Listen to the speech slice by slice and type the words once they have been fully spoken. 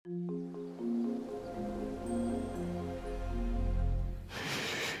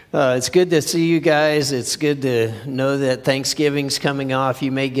It's good to see you guys. It's good to know that Thanksgiving's coming off. You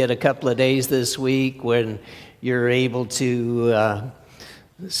may get a couple of days this week when you're able to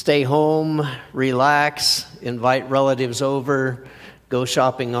stay home, relax, invite relatives over, go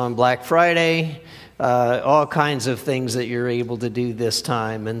shopping on Black Friday, all kinds of things that you're able to do this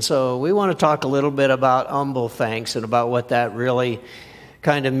time. And so we want to talk a little bit about humble thanks and about what that really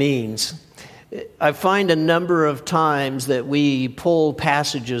kind of means. I find a number of times that we pull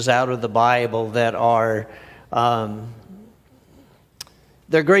passages out of the Bible that are,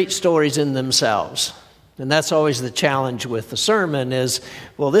 they're great stories in themselves. And that's always the challenge with the sermon is,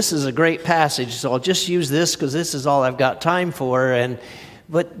 well, this is a great passage, so I'll just use this because this is all I've got time for.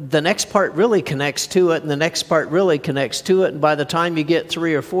 But the next part really connects to it, and the next part really connects to it. And by the time you get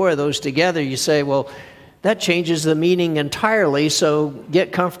 3 or 4 of those together, you say, well, that changes the meaning entirely, so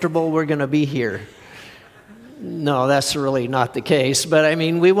get comfortable, we're going to be here. No, that's really not the case. But I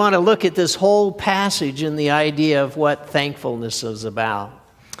mean, we want to look at this whole passage and the idea of what thankfulness is about.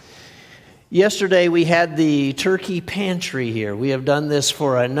 Yesterday, we had the turkey pantry here. We have done this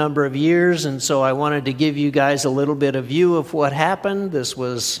for a number of years, and so I wanted to give you guys a little bit of view of what happened. This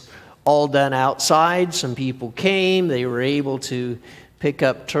was all done outside. Some people came. They were able to pick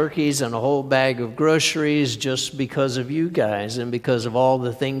up turkeys and a whole bag of groceries just because of you guys and because of all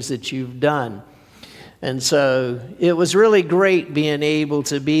the things that you've done. And so it was really great being able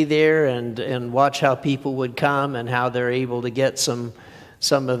to be there and watch how people would come and how they're able to get some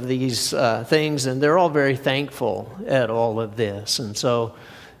of these things. And they're all very thankful at all of this. And so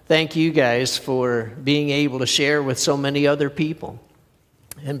thank you guys for being able to share with so many other people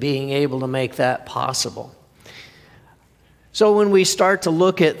and being able to make that possible. So when we start to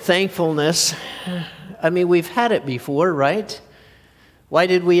look at thankfulness, I mean, we've had it before, right? Why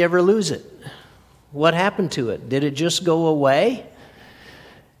did we ever lose it? What happened to it? Did it just go away?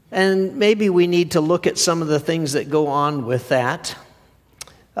 And maybe we need to look at some of the things that go on with that.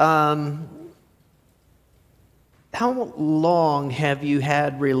 How long have you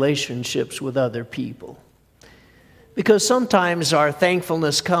had relationships with other people? Because sometimes our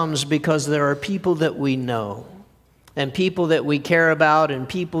thankfulness comes because there are people that we know, and people that we care about, and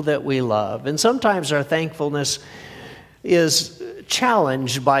people that we love. And sometimes our thankfulness is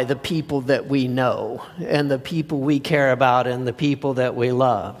challenged by the people that we know, and the people we care about, and the people that we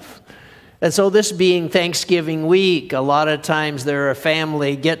love. And so this being Thanksgiving week, a lot of times there are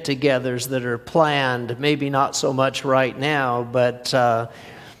family get-togethers that are planned, maybe not so much right now, but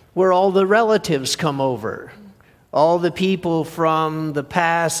where all the relatives come over. All the people from the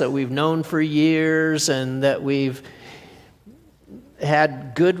past that we've known for years and that we've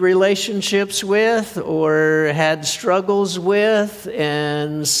had good relationships with or had struggles with,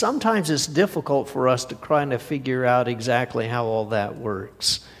 and sometimes it's difficult for us to kind of figure out exactly how all that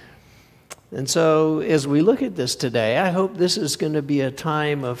works. And so as we look at this today, I hope this is going to be a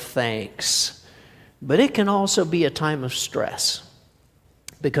time of thanks, but it can also be a time of stress,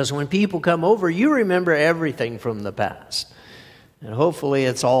 because when people come over, you remember everything from the past, and hopefully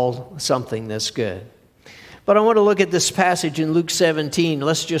it's all something that's good. But I want to look at this passage in Luke 17.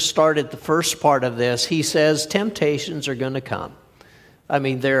 Let's just start at the first part of this. He says, temptations are going to come. I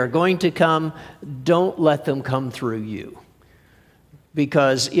mean, they're going to come. Don't let them come through you.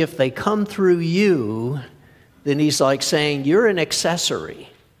 Because if they come through you, then he's like saying, you're an accessory.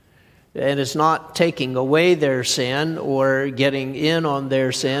 And it's not taking away their sin or getting in on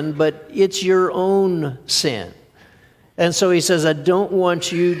their sin, but it's your own sin. And so he says, I don't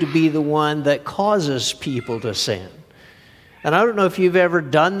want you to be the one that causes people to sin. And I don't know if you've ever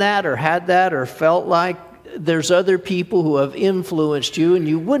done that or had that or felt like there's other people who have influenced you, and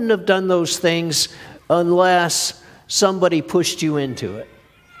you wouldn't have done those things unless somebody pushed you into it.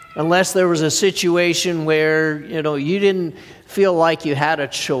 Unless there was a situation where, you didn't feel like you had a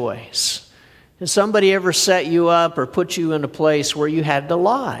choice. Has somebody ever set you up or put you in a place where you had to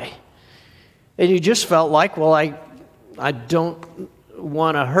lie? And you just felt like, well, I don't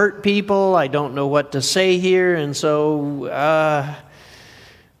want to hurt people. I don't know what to say here. And so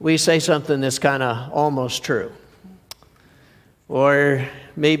we say something that's kind of almost true. Or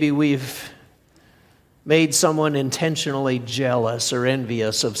maybe we've made someone intentionally jealous or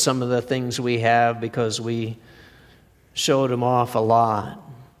envious of some of the things we have because we showed them off a lot.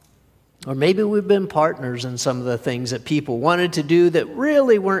 Or maybe we've been partners in some of the things that people wanted to do that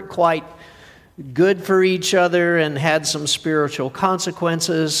really weren't quite good for each other and had some spiritual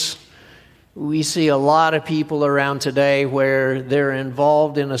consequences. We see a lot of people around today where they're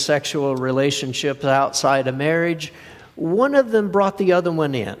involved in a sexual relationship outside of marriage. One of them brought the other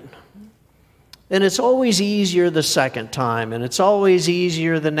one in. And it's always easier the second time, and it's always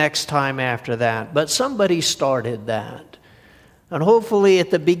easier the next time after that. But somebody started that. And hopefully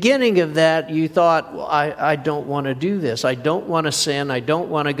at the beginning of that, you thought, well, I don't want to do this. I don't want to sin. I don't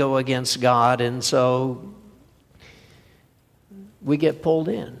want to go against God. And so we get pulled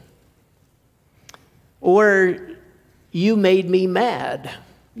in. Or you made me mad.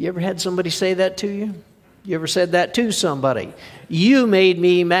 You ever had somebody say that to you? You ever said that to somebody? You made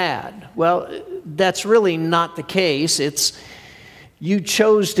me mad. Well, that's really not the case. It's you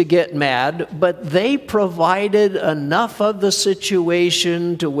chose to get mad, but they provided enough of the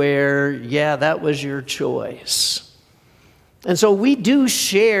situation to where, yeah, that was your choice. And so we do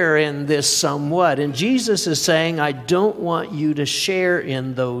share in this somewhat. And Jesus is saying, I don't want you to share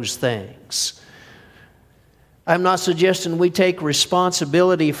in those things. I'm not suggesting we take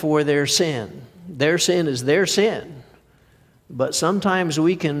responsibility for their sin. Their sin is their sin. But sometimes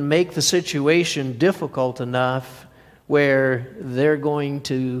we can make the situation difficult enough where they're going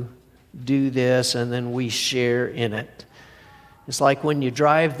to do this and then we share in it. It's like when you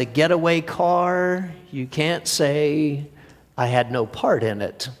drive the getaway car, you can't say, I had no part in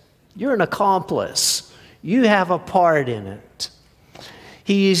it. You're an accomplice. You have a part in it.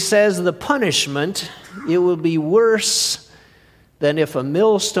 He says the punishment, it will be worse than if a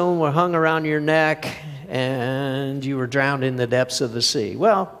millstone were hung around your neck and you were drowned in the depths of the sea.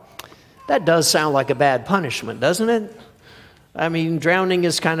 Well, that does sound like a bad punishment, doesn't it? I mean, drowning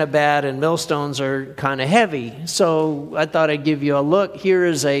is kind of bad and millstones are kind of heavy. So I thought I'd give you a look. Here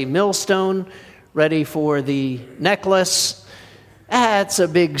is a millstone ready for the necklace. That's a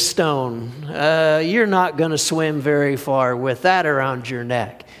big stone. You're not going to swim very far with that around your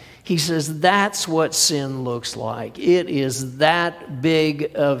neck. He says that's what sin looks like. It is that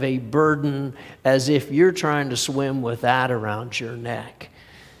big of a burden as if you're trying to swim with that around your neck.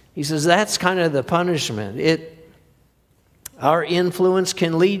 He says that's kind of the punishment. Our influence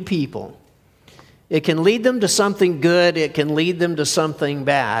can lead people. It can lead them to something good. It can lead them to something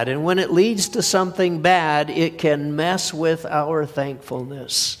bad. And when it leads to something bad, it can mess with our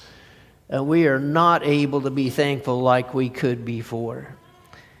thankfulness. And we are not able to be thankful like we could before.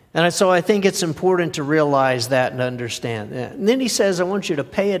 And so I think it's important to realize that and understand that. And then he says, I want you to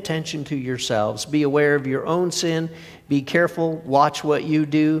pay attention to yourselves. Be aware of your own sin. Be careful. Watch what you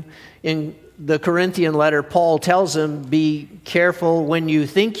do. In the Corinthian letter, Paul tells them, be careful when you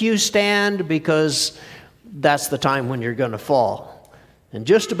think you stand, because that's the time when you're going to fall. And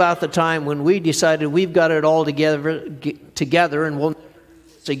just about the time when we decided we've got it all together and we'll never do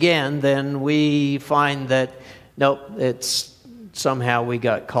this again, then we find that, nope, somehow we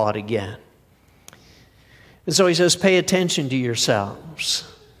got caught again. And so he says, pay attention to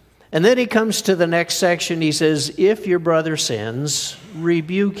yourselves. And then he comes to the next section. He says, if your brother sins,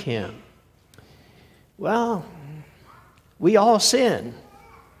 rebuke him. Well, we all sin.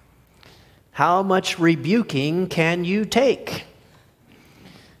 How much rebuking can you take?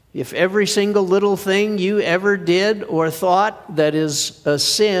 If every single little thing you ever did or thought that is a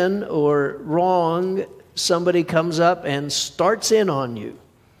sin or wrong, somebody comes up and starts in on you,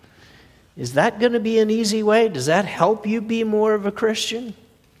 is that going to be an easy way? Does that help you be more of a Christian?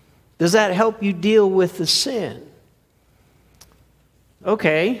 Does that help you deal with the sin?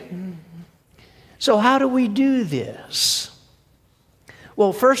 Okay. So how do we do this?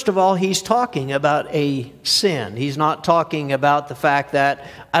 Well, first of all, he's talking about a sin. He's not talking about the fact that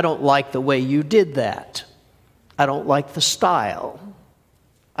I don't like the way you did that. I don't like the style.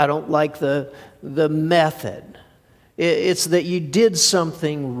 I don't like the method. It's that you did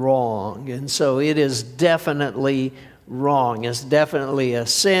something wrong. And so it is definitely wrong. It's definitely a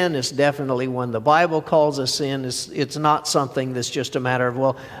sin. It's definitely one the Bible calls a sin. It's not something that's just a matter of,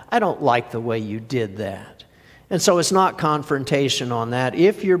 well, I don't like the way you did that. And so it's not confrontation on that.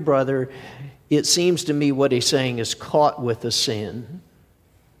 If your brother, it seems to me what he's saying, is caught with a sin,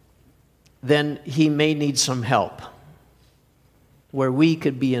 then he may need some help where we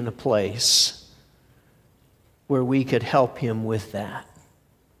could be in a place where we could help him with that.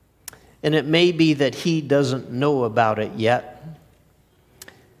 And it may be that he doesn't know about it yet,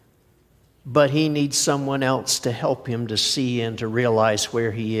 but he needs someone else to help him to see and to realize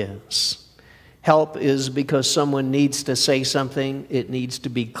where he is. Help is because someone needs to say something. It needs to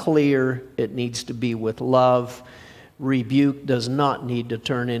be clear. It needs to be with love. Rebuke does not need to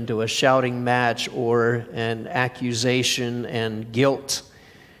turn into a shouting match or an accusation and guilt.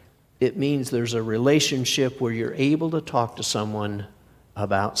 It means there's a relationship where you're able to talk to someone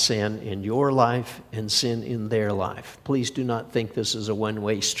about sin in your life and sin in their life. Please do not think this is a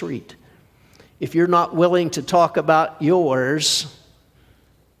one-way street. If you're not willing to talk about yours,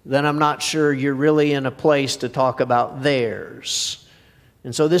 then I'm not sure you're really in a place to talk about theirs.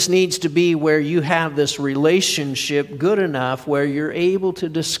 And so this needs to be where you have this relationship good enough where you're able to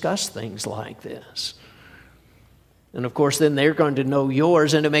discuss things like this. And of course, then they're going to know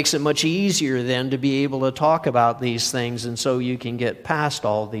yours, and it makes it much easier then to be able to talk about these things, and so you can get past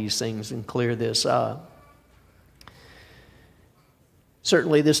all these things and clear this up.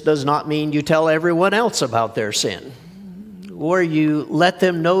 Certainly, this does not mean you tell everyone else about their sin, or you let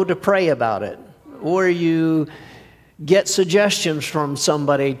them know to pray about it, or you get suggestions from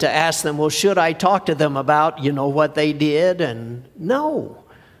somebody to ask them, well, should I talk to them about, what they did? And no,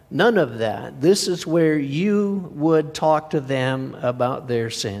 none of that. This is where you would talk to them about their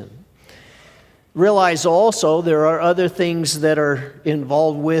sin. Realize also there are other things that are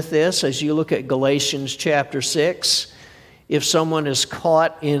involved with this. As you look at Galatians chapter 6, if someone is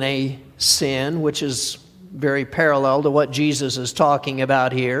caught in a sin, which is very parallel to what Jesus is talking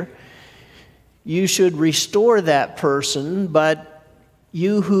about here, you should restore that person, but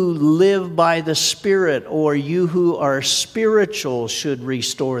you who live by the Spirit, or you who are spiritual, should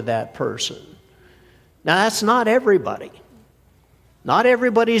restore that person. Now, that's not everybody. Not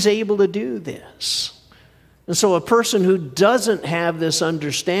everybody's able to do this. And so a person who doesn't have this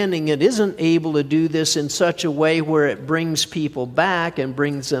understanding and isn't able to do this in such a way where it brings people back and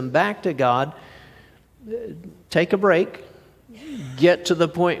brings them back to God, take a break. Get to the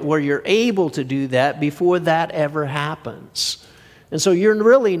point where you're able to do that before that ever happens. And so you're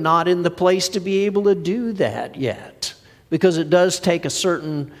really not in the place to be able to do that yet, because it does take a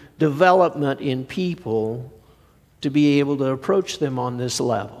certain development in people to be able to approach them on this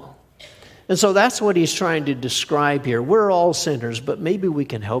level. And so that's what he's trying to describe here. We're all sinners, but maybe we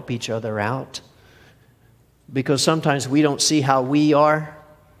can help each other out, because sometimes we don't see how we are.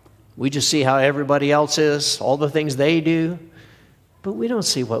 We just see how everybody else is, all the things they do. But we don't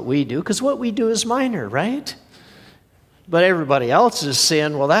see what we do, because what we do is minor, right? But everybody else's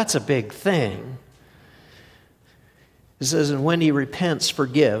sin, well, that's a big thing. It says, and when he repents,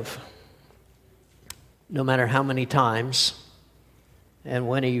 forgive, no matter how many times. And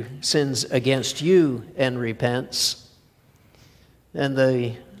when he sins against you and repents, and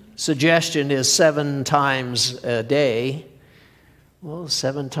the suggestion is 7 times a day. Well,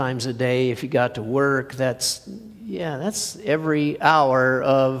 7 times a day, if you got to work, that's every hour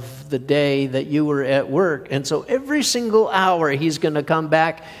of the day that you were at work. And so every single hour he's going to come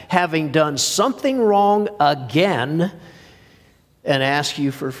back having done something wrong again and ask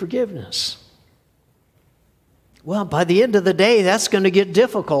you for forgiveness. Well, by the end of the day, that's going to get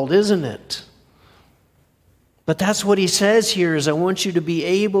difficult, isn't it? But that's what he says here, is I want you to be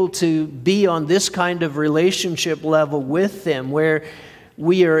able to be on this kind of relationship level with them, where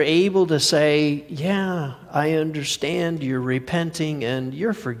we are able to say, yeah, I understand you're repenting and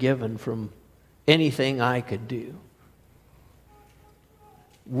you're forgiven from anything I could do.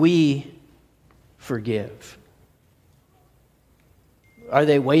 We forgive. Are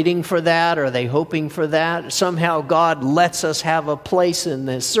they waiting for that? Are they hoping for that? Somehow God lets us have a place in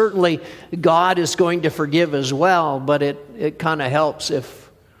this. Certainly God is going to forgive as well, but it kind of helps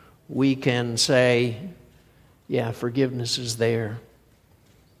if we can say, yeah, forgiveness is there.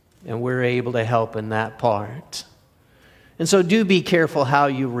 And we're able to help in that part. And so do be careful how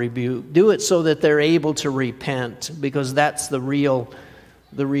you rebuke. Do it so that they're able to repent, because that's the real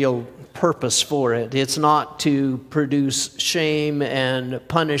purpose for it. It's not to produce shame and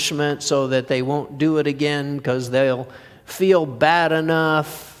punishment so that they won't do it again because they'll feel bad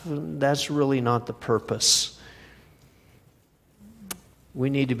enough. That's really not the purpose. We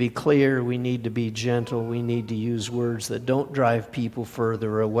need to be clear. We need to be gentle. We need to use words that don't drive people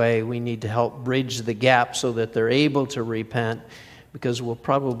further away. We need to help bridge the gap so that they're able to repent, because we'll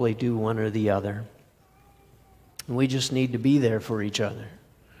probably do one or the other. And we just need to be there for each other,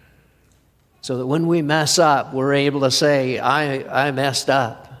 so that when we mess up, we're able to say, I messed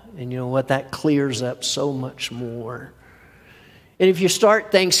up. And you know what? That clears up so much more. And if you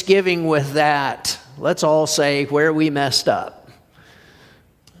start Thanksgiving with that, let's all say where we messed up.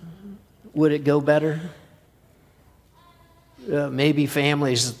 Would it go better? Maybe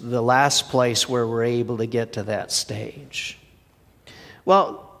family's the last place where we're able to get to that stage.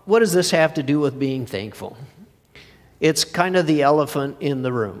 Well, what does this have to do with being thankful? It's kind of the elephant in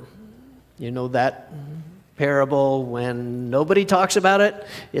the room. You know that parable when nobody talks about it?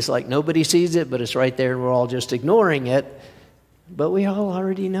 It's like nobody sees it, but it's right there and we're all just ignoring it. But we all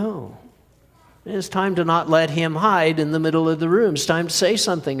already know. It's time to not let him hide in the middle of the room. It's time to say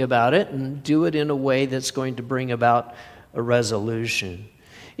something about it and do it in a way that's going to bring about a resolution.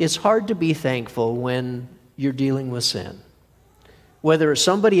 It's hard to be thankful when you're dealing with sin. whether it's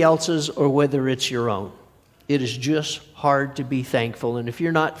somebody else's or whether it's your own. It is just hard to be thankful. And if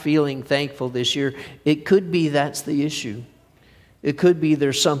you're not feeling thankful this year, it could be that's the issue. It could be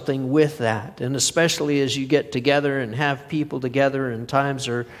there's something with that. And especially as you get together and have people together and times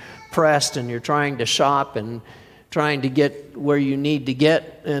are pressed and you're trying to shop and trying to get where you need to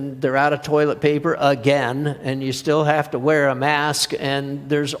get, and they're out of toilet paper again, and you still have to wear a mask, and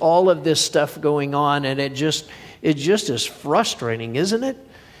there's all of this stuff going on, and it just is frustrating, isn't it?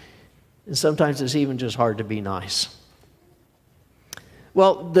 And sometimes it's even just hard to be nice.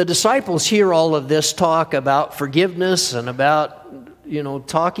 Well, the disciples hear all of this talk about forgiveness and about,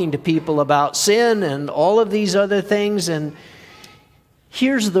 talking to people about sin and all of these other things. And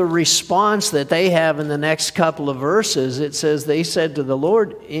here's the response that they have in the next couple of verses. It says, they said to the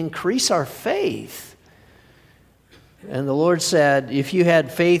Lord, increase our faith. And the Lord said, if you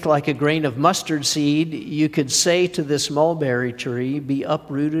had faith like a grain of mustard seed, you could say to this mulberry tree, be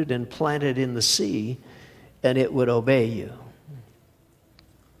uprooted and planted in the sea, and it would obey you.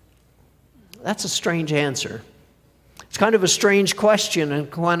 That's a strange answer. It's kind of a strange question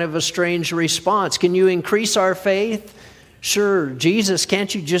and kind of a strange response. Can you increase our faith? Sure. Jesus,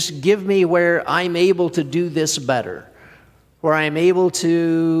 can't you just give me where I'm able to do this better? Where I'm able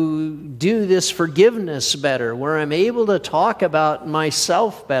to do this forgiveness better, where I'm able to talk about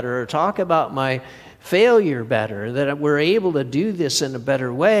myself better, or talk about my failure better, that we're able to do this in a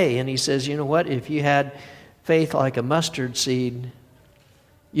better way. And he says, you know what, if you had faith like a mustard seed,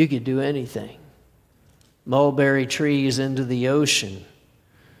 you could do anything. Mulberry trees into the ocean.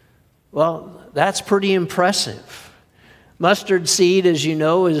 Well, that's pretty impressive. Mustard seed, as you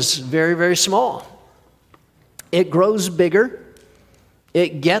know, is very, very small. It grows bigger.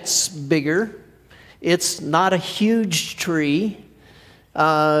 It gets bigger. It's not a huge tree,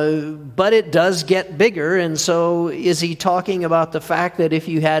 but it does get bigger. And so is he talking about the fact that if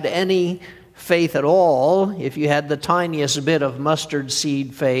you had any faith at all, if you had the tiniest bit of mustard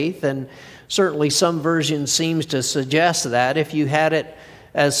seed faith, and certainly some version seems to suggest that, if you had it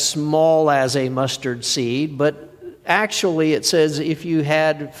as small as a mustard seed, but actually it says if you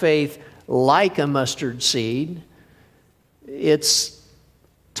had faith like a mustard seed, it's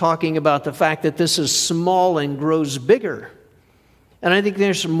talking about the fact that this is small and grows bigger. And I think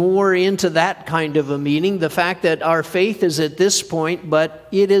there's more into that kind of a meaning, the fact that our faith is at this point, but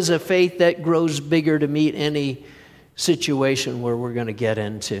it is a faith that grows bigger to meet any situation where we're going to get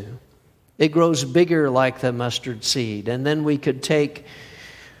into. It grows bigger like the mustard seed. And then we could take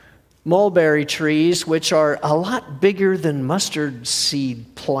mulberry trees, which are a lot bigger than mustard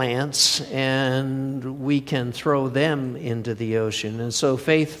seed plants, and we can throw them into the ocean. And so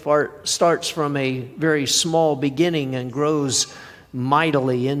faith starts from a very small beginning and grows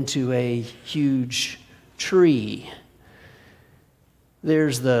mightily into a huge tree.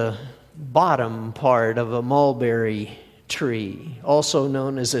 There's the bottom part of a mulberry tree, also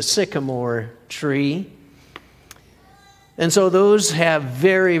known as a sycamore tree. And so those have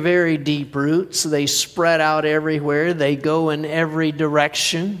very, very deep roots. They spread out everywhere. They go in every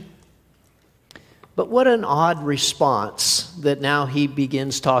direction. But what an odd response that now he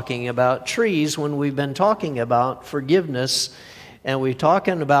begins talking about trees when we've been talking about forgiveness and we're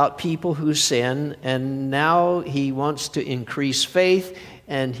talking about people who sin, and now he wants to increase faith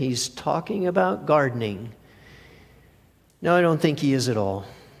and he's talking about gardening. No, I don't think he is at all.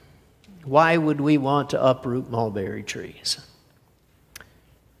 Why would we want to uproot mulberry trees?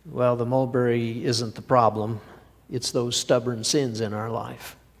 Well, the mulberry isn't the problem. It's those stubborn sins in our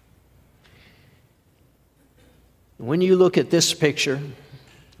life. When you look at this picture,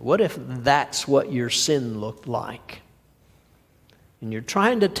 what if that's what your sin looked like? And you're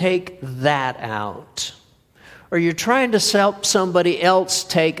trying to take that out. Or you're trying to help somebody else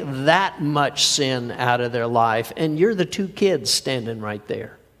take that much sin out of their life, and you're the two kids standing right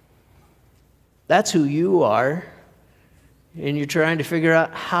there. That's who you are. And you're trying to figure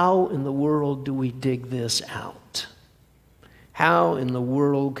out, how in the world do we dig this out? How in the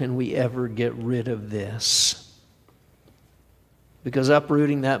world can we ever get rid of this? Because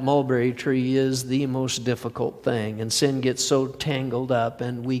uprooting that mulberry tree is the most difficult thing. And sin gets so tangled up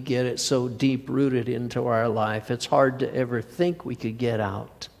and we get it so deep-rooted into our life, it's hard to ever think we could get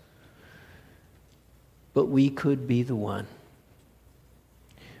out. But we could be the one.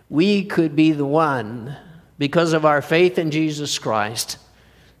 We could be the one, because of our faith in Jesus Christ,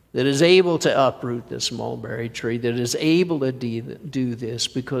 that is able to uproot this mulberry tree, that is able to do this,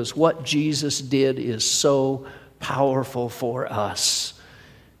 because what Jesus did is so powerful for us.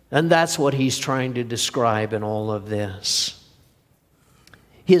 And that's what he's trying to describe in all of this.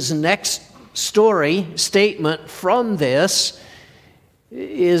 His next statement from this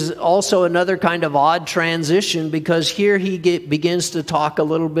is also another kind of odd transition, because here he begins to talk a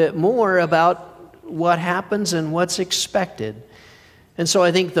little bit more about what happens and what's expected. And so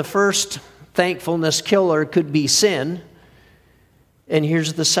I think the first thankfulness killer could be sin. And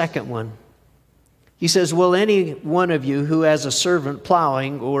here's the second one. He says, will any one of you who has a servant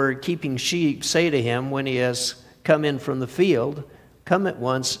plowing or keeping sheep say to him when he has come in from the field, come at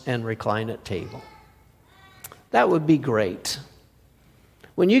once and recline at table? That would be great.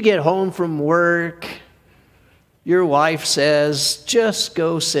 When you get home from work, your wife says, just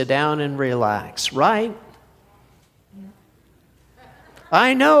go sit down and relax, right?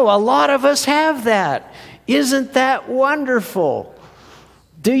 I know, a lot of us have that. Isn't that wonderful?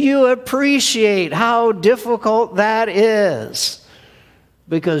 Do you appreciate how difficult that is?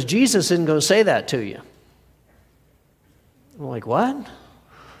 Because Jesus isn't going to say that to you. I'm like, what?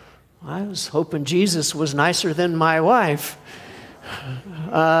 I was hoping Jesus was nicer than my wife.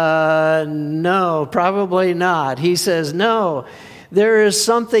 No, probably not. He says, no, there is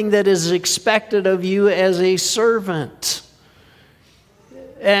something that is expected of you as a servant.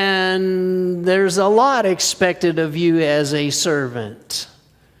 And there's a lot expected of you as a servant.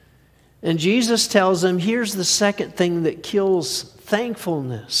 And Jesus tells them, here's the second thing that kills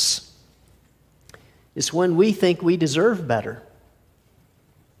thankfulness. It's when we think we deserve better.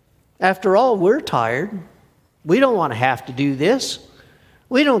 After all, we're tired. We don't want to have to do this.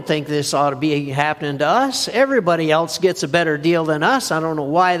 We don't think this ought to be happening to us. Everybody else gets a better deal than us. I don't know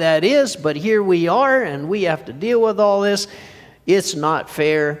why that is, but here we are, and we have to deal with all this. It's not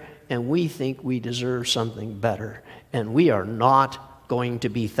fair, and we think we deserve something better. And we are not going to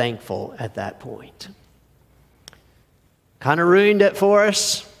be thankful at that point. Kind of ruined it for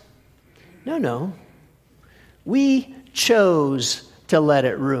us? No. We chose to let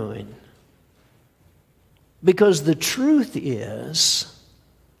it ruin. Because the truth is,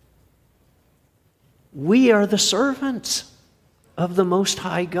 we are the servants of the Most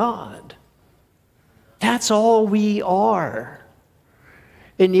High God. That's all we are.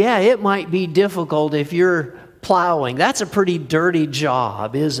 And yeah, it might be difficult if you're plowing. That's a pretty dirty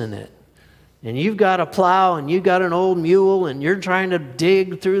job, isn't it? And you've got a plow and you've got an old mule and you're trying to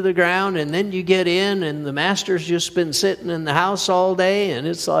dig through the ground, and then you get in and the master's just been sitting in the house all day, and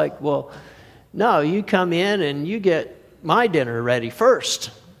it's like, well, no, you come in and you get my dinner ready first,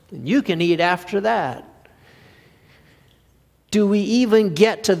 and you can eat after that. Do we even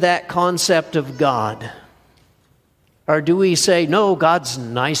get to that concept of God? Or do we say, no, God's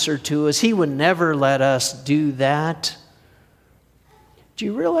nicer to us. He would never let us do that. Do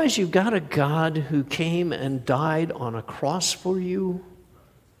you realize you've got a God who came and died on a cross for you?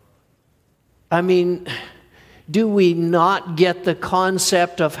 I mean, do we not get the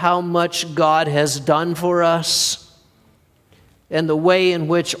concept of how much God has done for us and the way in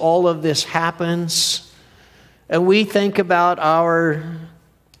which all of this happens? And we think about our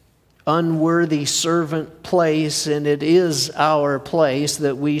unworthy servant place, and it is our place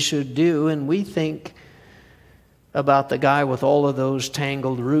that we should do, and we think about the guy with all of those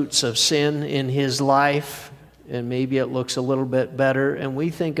tangled roots of sin in his life, and maybe it looks a little bit better, and we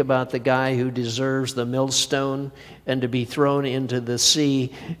think about the guy who deserves the millstone and to be thrown into the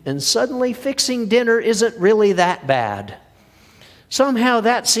sea, and suddenly fixing dinner isn't really that bad. Somehow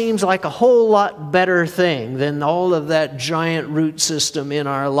that seems like a whole lot better thing than all of that giant root system in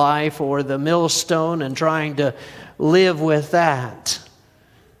our life, or the millstone and trying to live with that.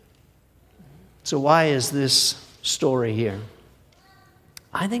 So why is this story here?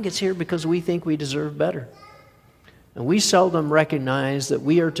 I think it's here because we think we deserve better. And we seldom recognize that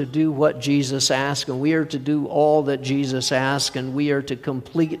we are to do what Jesus asked, and we are to do all that Jesus asked, and we are to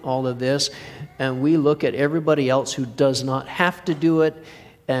complete all of this. And we look at everybody else who does not have to do it,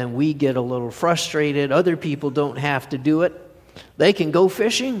 and we get a little frustrated. Other people don't have to do it. They can go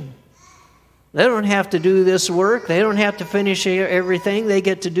fishing. They don't have to do this work. They don't have to finish everything. They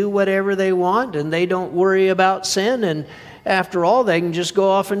get to do whatever they want, and they don't worry about sin. And after all, they can just go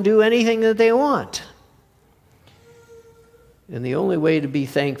off and do anything that they want. And the only way to be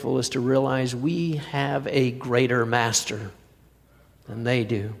thankful is to realize we have a greater master than they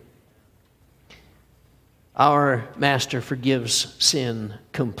do. Our master forgives sin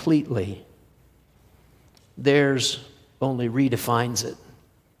completely. Theirs only redefines it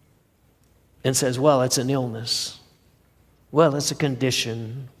and says, well, it's an illness. Well, it's a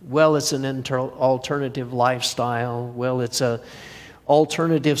condition. Well, it's an alternative lifestyle. Well, it's an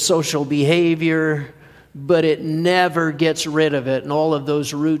alternative social behavior. But it never gets rid of it, and all of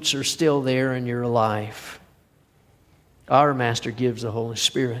those roots are still there in your life. Our Master gives the Holy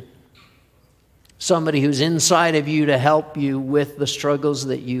Spirit. somebody who's inside of you to help you with the struggles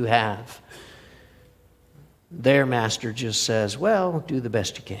that you have. Their master just says, well, do the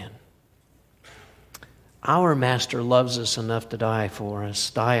best you can. Our master loves us enough to die for us,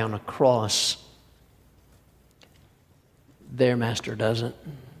 die on a cross. Their master doesn't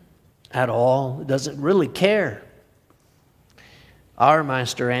at all, doesn't really care. Our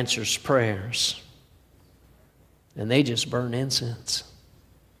master answers prayers, and they just burn incense.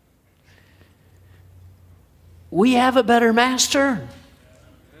 We have a better master.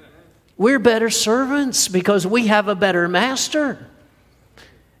 We're better servants because we have a better master.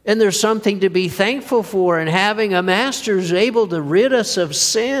 And there's something to be thankful for in having a master who's able to rid us of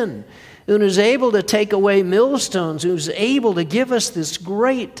sin, and who's able to take away millstones, who's able to give us this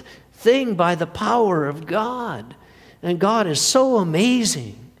great thing by the power of God. And God is so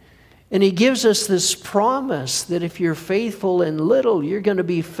amazing. And He gives us this promise that if you're faithful in little, you're going to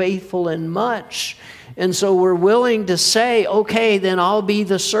be faithful in much. And so we're willing to say, okay, then I'll be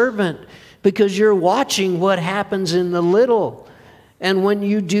the servant, because you're watching what happens in the little. And when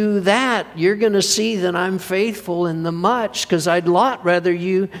you do that, you're going to see that I'm faithful in the much, because I'd a lot rather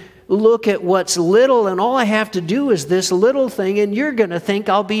you look at what's little, and all I have to do is this little thing, and you're going to think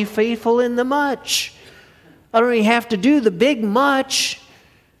I'll be faithful in the much. I don't even have to do the big much,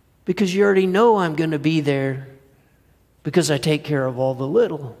 because you already know I'm going to be there, because I take care of all the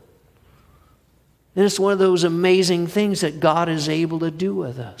little. And it's one of those amazing things that God is able to do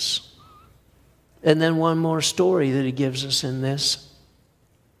with us. And then one more story that He gives us in this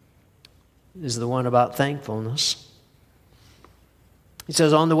is the one about thankfulness. He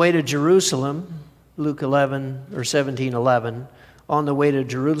says, on the way to Jerusalem, Luke 11 or 17:11, on the way to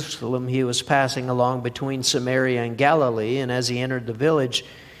Jerusalem, He was passing along between Samaria and Galilee, and as He entered the village,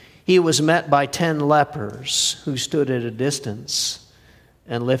 He was met by 10 lepers who stood at a distance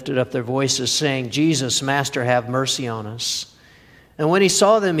and lifted up their voices, saying, Jesus, Master, have mercy on us. And when He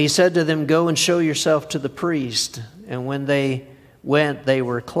saw them, He said to them, go and show yourself to the priest. And when they went, they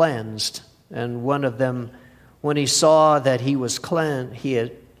were cleansed. And one of them, when he saw that he was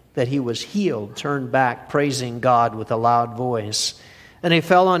that he was healed, turned back, praising God with a loud voice. And he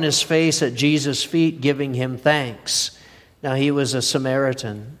fell on his face at Jesus' feet, giving Him thanks. Now he was a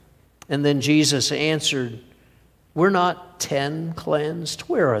Samaritan. And then Jesus answered, were not 10 cleansed?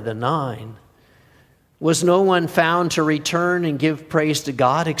 Where are the 9? Was no one found to return and give praise to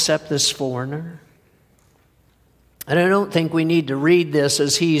God except this foreigner? And I don't think we need to read this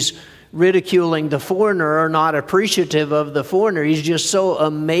as He's ridiculing the foreigner or not appreciative of the foreigner. He's just so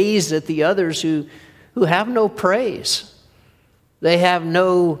amazed at the others who have no praise. They have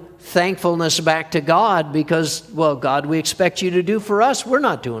no thankfulness back to God because, well, God, we expect you to do for us. We're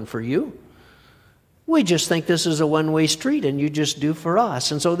not doing for you. We just think this is a one-way street and you just do for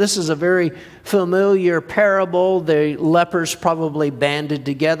us. And so this is a very familiar parable. The lepers probably banded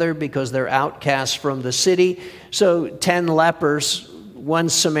together because they're outcasts from the city. So 10 lepers, 1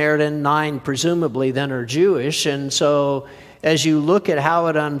 Samaritan, 9 presumably then are Jewish. And so as you look at how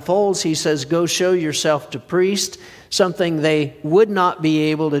it unfolds, he says, go show yourself to priest, something they would not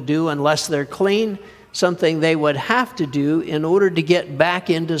be able to do unless they're clean, something they would have to do in order to get back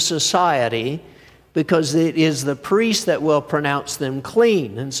into society, because it is the priest that will pronounce them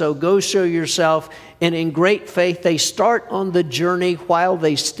clean. And so go show yourself. And in great faith, they start on the journey while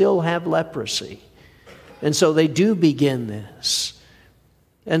they still have leprosy. And so they do begin this.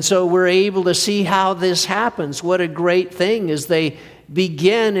 And so we're able to see how this happens. What a great thing as they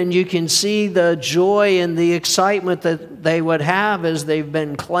begin, and you can see the joy and the excitement that they would have as they've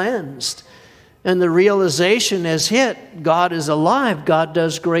been cleansed. And the realization has hit, God is alive, God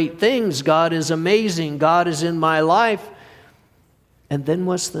does great things, God is amazing, God is in my life. And then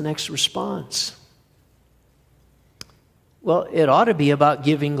what's the next response? Well, it ought to be about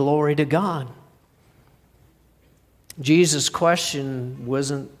giving glory to God. Jesus' question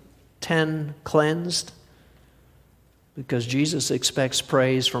wasn't 10 cleansed, because Jesus expects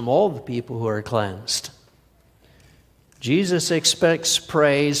praise from all the people who are cleansed. Jesus expects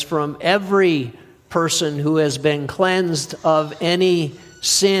praise from every person who has been cleansed of any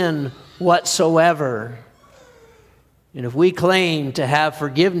sin whatsoever. And if we claim to have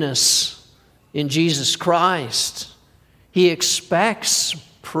forgiveness in Jesus Christ, He expects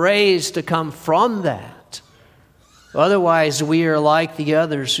praise to come from that. Otherwise, we are like the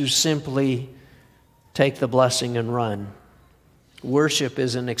others who simply take the blessing and run. Worship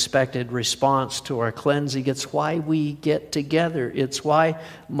is an expected response to our cleansing. It's why we get together. It's why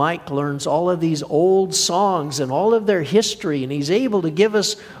Mike learns all of these old songs and all of their history, and he's able to give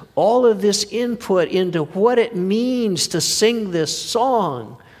us all of this input into what it means to sing this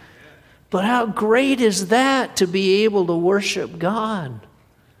song. But how great is that to be able to worship God?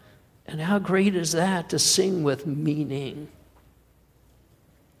 And how great is that to sing with meaning?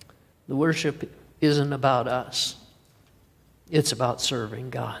 The worship isn't about us. It's about serving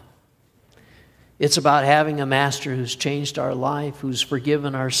God. It's about having a master who's changed our life, who's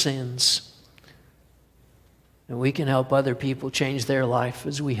forgiven our sins. And we can help other people change their life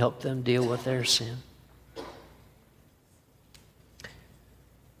as we help them deal with their sin.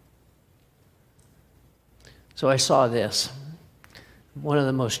 So I saw this, one of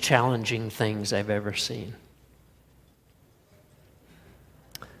the most challenging things I've ever seen.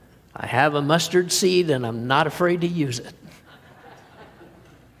 I have a mustard seed and I'm not afraid to use it.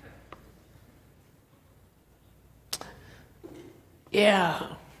 Yeah,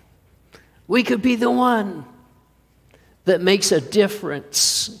 we could be the one that makes a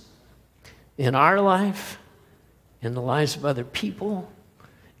difference in our life, in the lives of other people,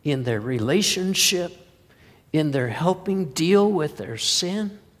 in their relationship, in their helping deal with their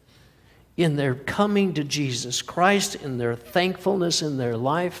sin, in their coming to Jesus Christ, in their thankfulness in their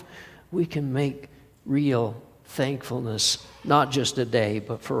life. We can make real thankfulness, not just a day,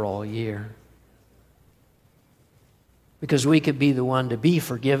 but for all year. Because we could be the one to be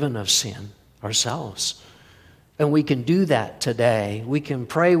forgiven of sin ourselves. And we can do that today. We can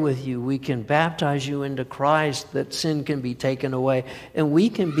pray with you. We can baptize you into Christ that sin can be taken away. And we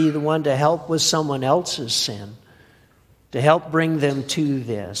can be the one to help with someone else's sin, to help bring them to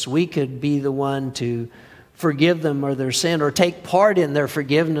this. We could be the one to forgive them of their sin or take part in their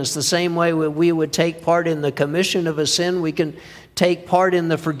forgiveness. The same way we would take part in the commission of a sin, we can take part in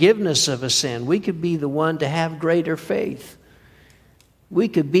the forgiveness of a sin. We could be the one to have greater faith. We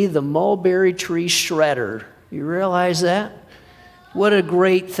could be the mulberry tree shredder. You realize that? What a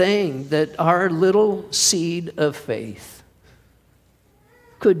great thing that our little seed of faith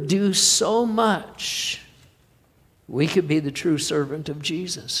could do so much. We could be the true servant of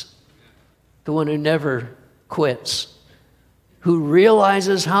Jesus, the one who never quits, who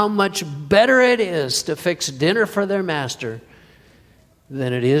realizes how much better it is to fix dinner for their master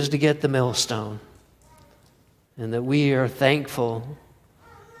than it is to get the millstone. And that we are thankful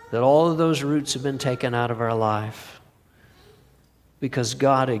that all of those roots have been taken out of our life because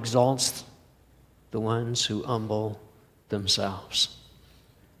God exalts the ones who humble themselves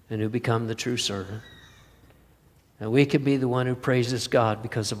and who become the true servant. And we can be the one who praises God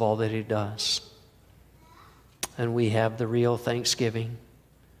because of all that He does. And we have the real thanksgiving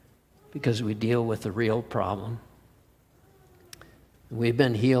because we deal with the real problem. We've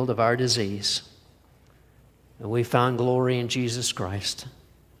been healed of our disease. And we found glory in Jesus Christ.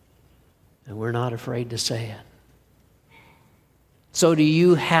 And we're not afraid to say it. So do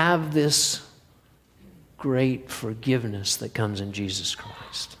you have this great forgiveness that comes in Jesus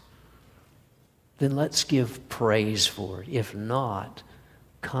Christ? Then let's give praise for it. If not,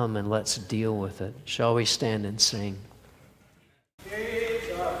 come and let's deal with it. Shall we stand and sing?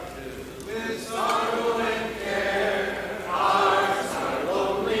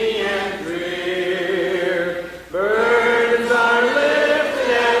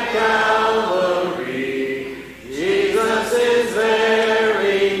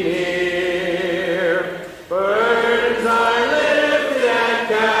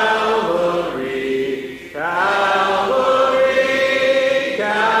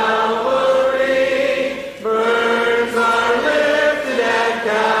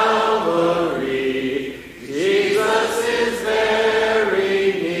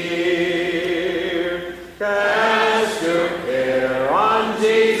 Cast your care on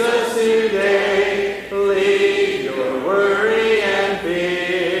Jesus today.